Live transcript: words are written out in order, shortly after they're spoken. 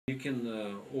You can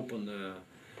open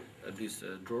this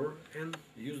drawer and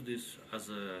use this as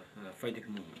a fighting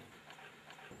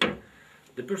movement.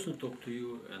 The person talk to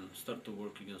you and start to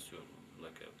work against you,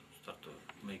 like start to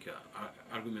make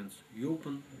arguments. You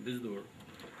open this door,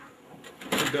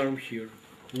 put the arm here,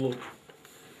 lock,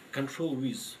 control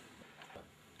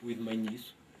with my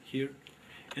knees here,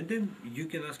 and then you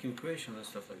can ask him questions and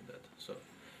stuff like that. So,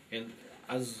 and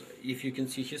as if you can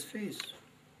see his face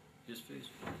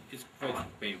is quite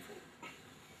painful.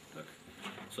 Okay.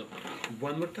 So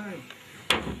one more time,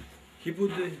 he put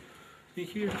the thing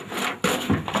here,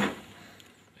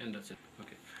 and that's it.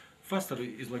 Okay, faster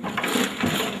is like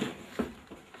that.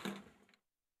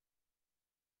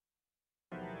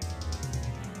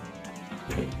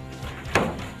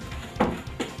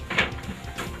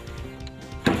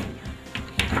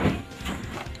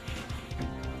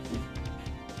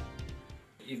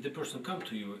 If the person come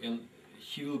to you and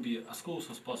he will be as close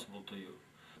as possible to you,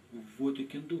 what you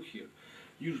can do here,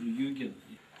 usually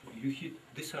you hit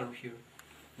this arm here,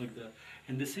 like that,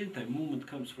 and at the same time movement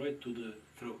comes right to the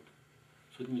throat.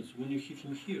 So it means when you hit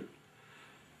him here,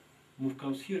 move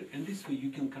comes here, and this way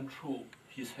you can control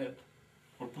his head,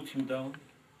 or put him down,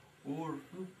 or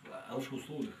I'll show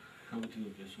slowly how it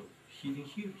will be. So hitting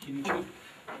here, hitting here.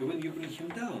 But when you bring him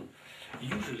down,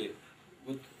 usually,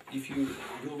 if you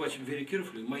will watch very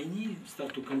carefully, my knee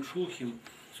start to control him.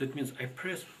 So it means I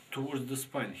press towards the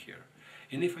spine here.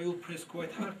 And if I will press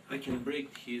quite hard, I can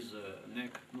break his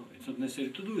neck. No, it's not necessary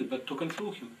to do it, but to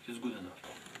control him is good enough.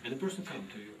 And the person come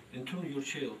to you and turn your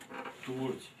tail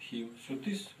towards him. So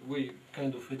this way,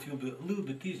 kind of, it will be a little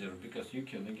bit easier because you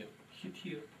can again hit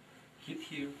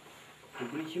here, to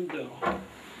bring him down,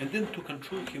 and then to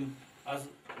control him as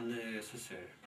necessary.